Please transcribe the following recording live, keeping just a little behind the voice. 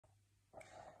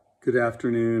Good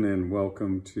afternoon and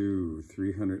welcome to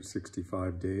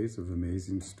 365 Days of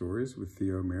Amazing Stories with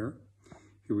Theo Mayer.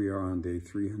 Here we are on day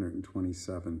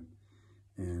 327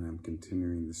 and I'm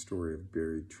continuing the story of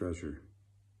buried treasure.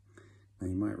 Now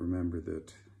you might remember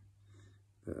that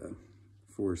the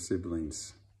four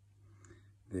siblings,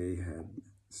 they had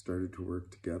started to work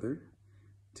together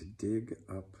to dig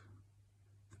up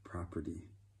the property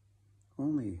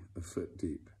only a foot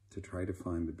deep to try to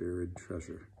find the buried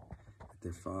treasure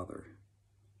their father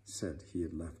said he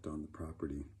had left on the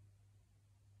property.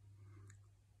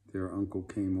 Their uncle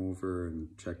came over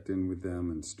and checked in with them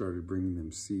and started bringing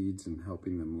them seeds and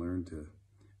helping them learn to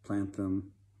plant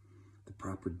them, the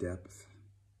proper depth,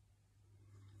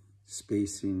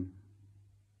 spacing,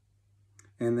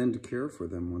 and then to care for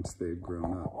them once they'd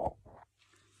grown up.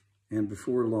 And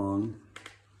before long,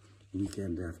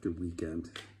 weekend after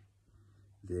weekend,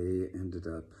 they ended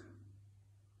up,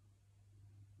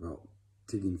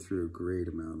 digging through a great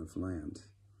amount of land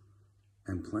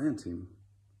and planting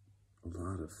a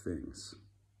lot of things.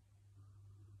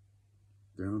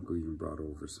 Their uncle even brought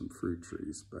over some fruit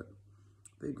trees, but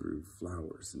they grew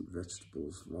flowers and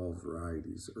vegetables of all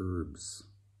varieties, herbs,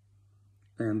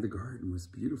 and the garden was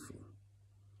beautiful.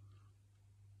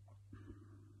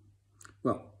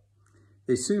 Well,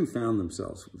 they soon found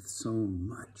themselves with so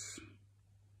much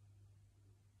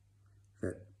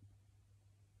that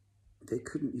they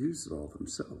couldn't use it all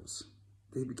themselves.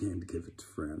 They began to give it to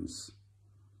friends.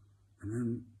 And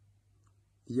then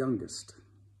the youngest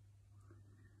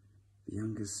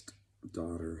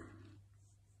daughter,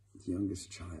 the youngest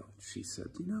child, she said,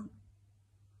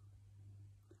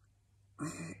 I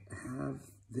have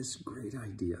this great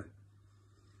idea.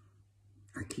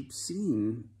 I keep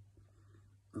seeing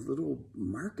a little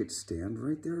market stand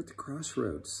right there at the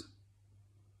crossroads.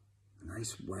 A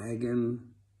nice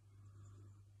wagon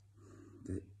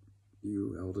that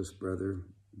you, eldest brother,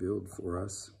 build for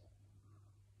us.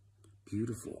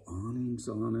 Beautiful awnings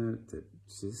on it that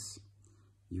just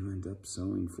you end up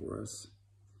sewing for us.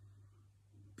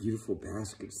 Beautiful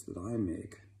baskets that I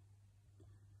make,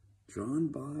 drawn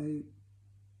by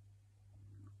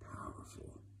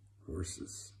powerful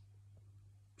horses,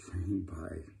 trained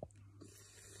by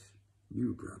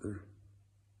you, brother.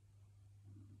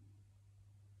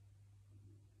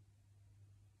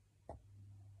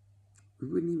 We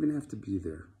wouldn't even have to be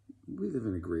there. We live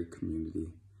in a great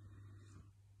community.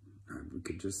 We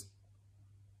could just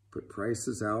put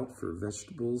prices out for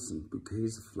vegetables and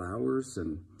bouquets of flowers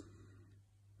and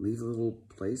leave a little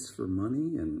place for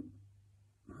money, and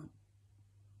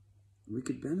we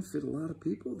could benefit a lot of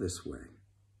people this way.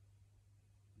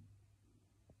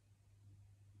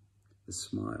 The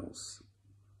smiles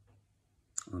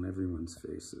on everyone's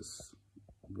faces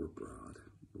were broad,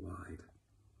 wide.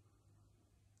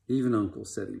 Even Uncle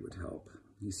said he would help.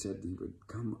 He said he would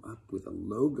come up with a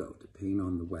logo to paint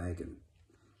on the wagon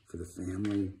for the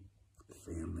family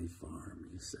farm,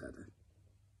 he said.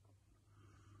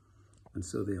 And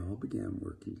so they all began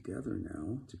working together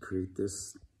now to create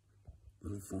this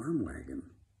little farm wagon.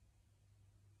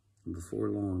 And before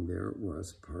long, there it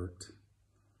was, parked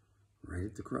right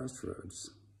at the crossroads.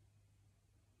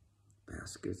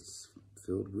 Baskets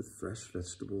filled with fresh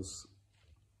vegetables,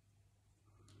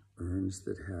 urns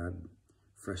that had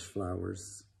fresh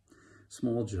flowers,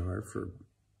 small jar for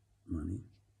money,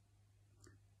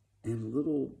 and a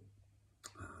little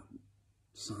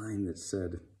sign that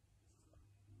said,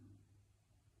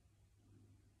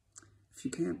 if you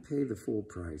can't pay the full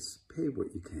price, pay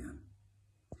what you can.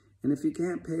 And if you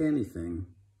can't pay anything,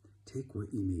 take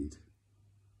what you need.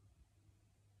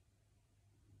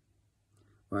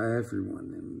 Well,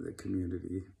 everyone in the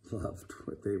community loved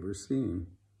what they were seeing.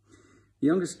 The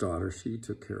youngest daughter, she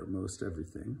took care of most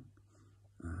everything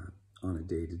on a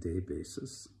day-to-day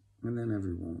basis. And then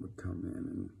everyone would come in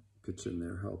and pitch in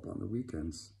their help on the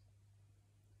weekends.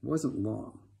 It wasn't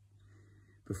long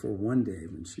before one day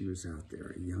when she was out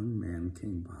there, a young man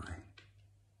came by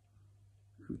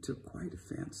who took quite a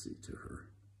fancy to her.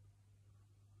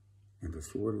 And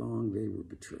before long, they were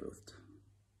betrothed.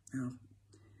 Now,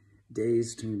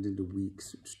 days turned into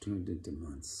weeks, which turned into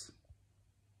months.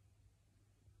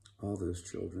 All those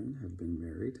children have been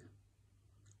married,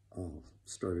 all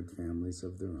started families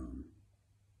of their own.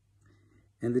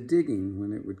 And the digging,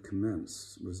 when it would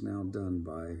commence, was now done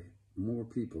by more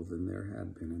people than there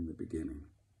had been in the beginning.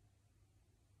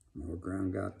 More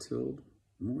ground got tilled,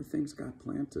 more things got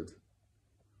planted.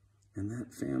 And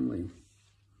that family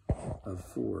of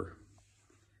four,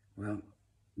 well,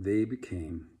 they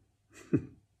became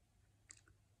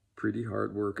pretty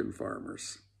hard-working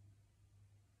farmers.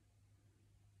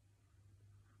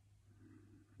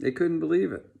 They couldn't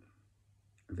believe it.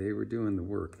 They were doing the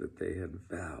work that they had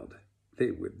vowed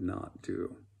they would not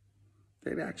do.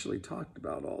 They'd actually talked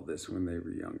about all this when they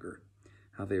were younger,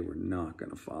 how they were not going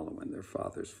to follow in their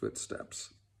father's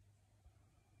footsteps.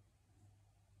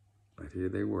 But here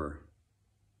they were.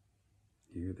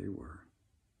 Here they were.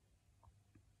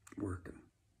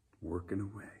 Working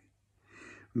away.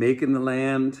 Making the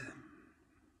land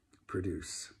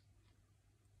produce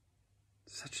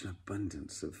such an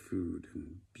abundance of food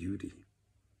and beauty.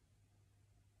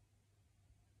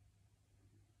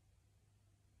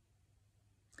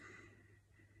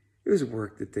 It was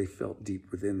work that they felt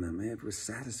deep within them. It was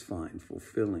satisfying,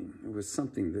 fulfilling. It was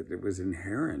something that it was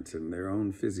inherent in their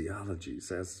own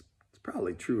physiologies, as it's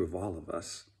probably true of all of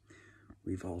us.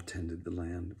 We've all tended the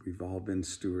land. We've all been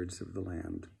stewards of the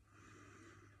land.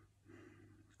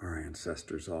 Our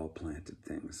ancestors all planted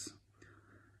things.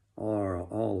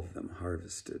 All of them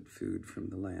harvested food from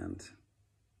the land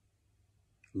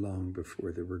long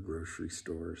before there were grocery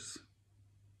stores.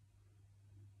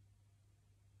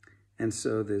 And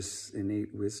so this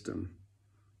innate wisdom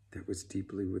that was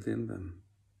deeply within them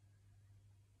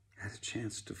had a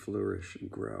chance to flourish and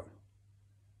grow.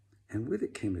 And with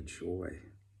it came a joy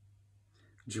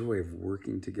of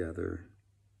working together.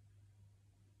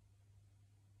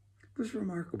 It was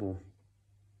remarkable.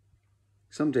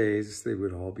 Some days they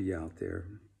would all be out there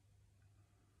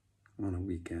on a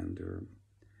weekend, or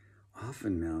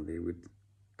often now they would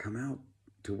come out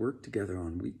to work together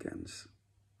on weekends.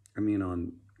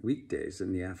 On weekdays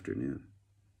in the afternoon.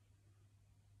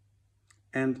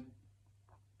 And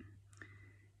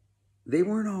they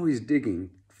weren't always digging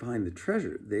to find the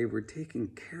treasure. They were taking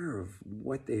care of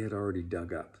what they had already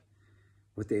dug up,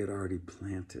 what they had already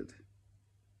planted.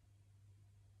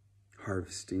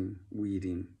 Harvesting,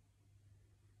 weeding,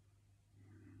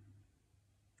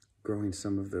 growing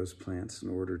some of those plants in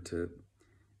order to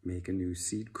make a new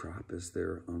seed crop as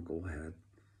their uncle had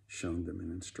shown them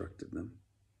and instructed them.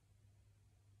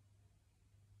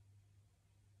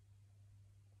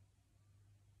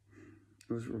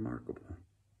 It was remarkable.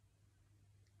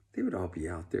 They would all be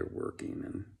out there working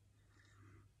and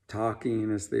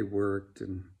talking as they worked,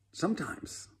 and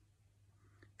sometimes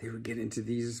they would get into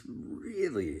these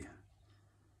really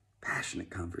passionate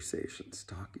conversations,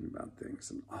 talking about things,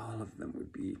 and all of them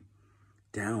would be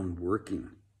down working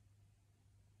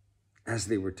as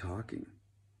they were talking.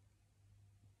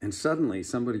 And suddenly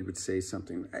somebody would say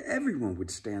something, everyone would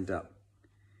stand up,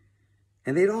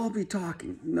 and they'd all be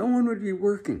talking. No one would be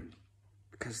working,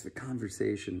 because the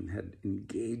conversation had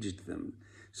engaged them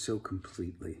so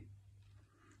completely.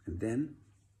 And then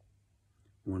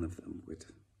one of them would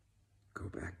go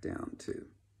back down to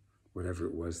whatever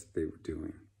it was that they were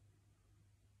doing.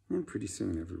 And pretty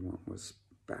soon everyone was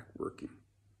back working.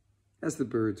 As the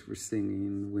birds were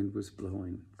singing, the wind was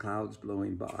blowing, clouds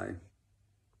blowing by,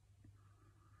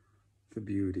 the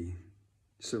beauty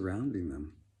surrounding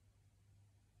them,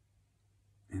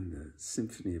 and the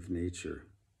symphony of nature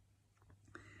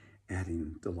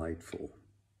adding delightful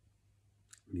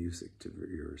music to their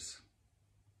ears.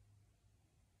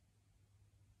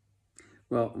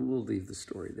 Well, we'll leave the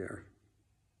story there.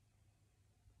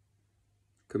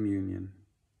 Communion.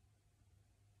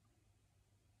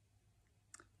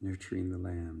 Nurturing the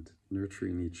land,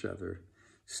 nurturing each other,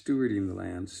 stewarding the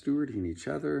land, stewarding each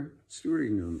other,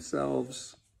 stewarding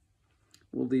themselves.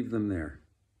 We'll leave them there.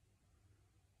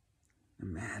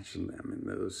 Imagine them in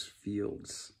those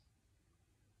fields,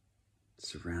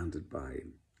 surrounded by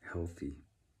healthy,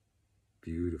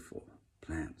 beautiful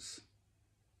plants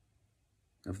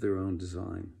of their own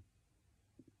design.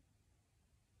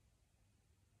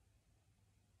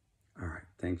 All right,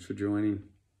 thanks for joining.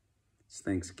 It's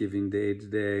Thanksgiving Day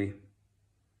today.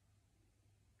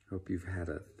 Hope you've had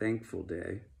a thankful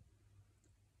day,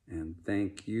 and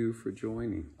thank you for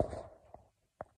joining.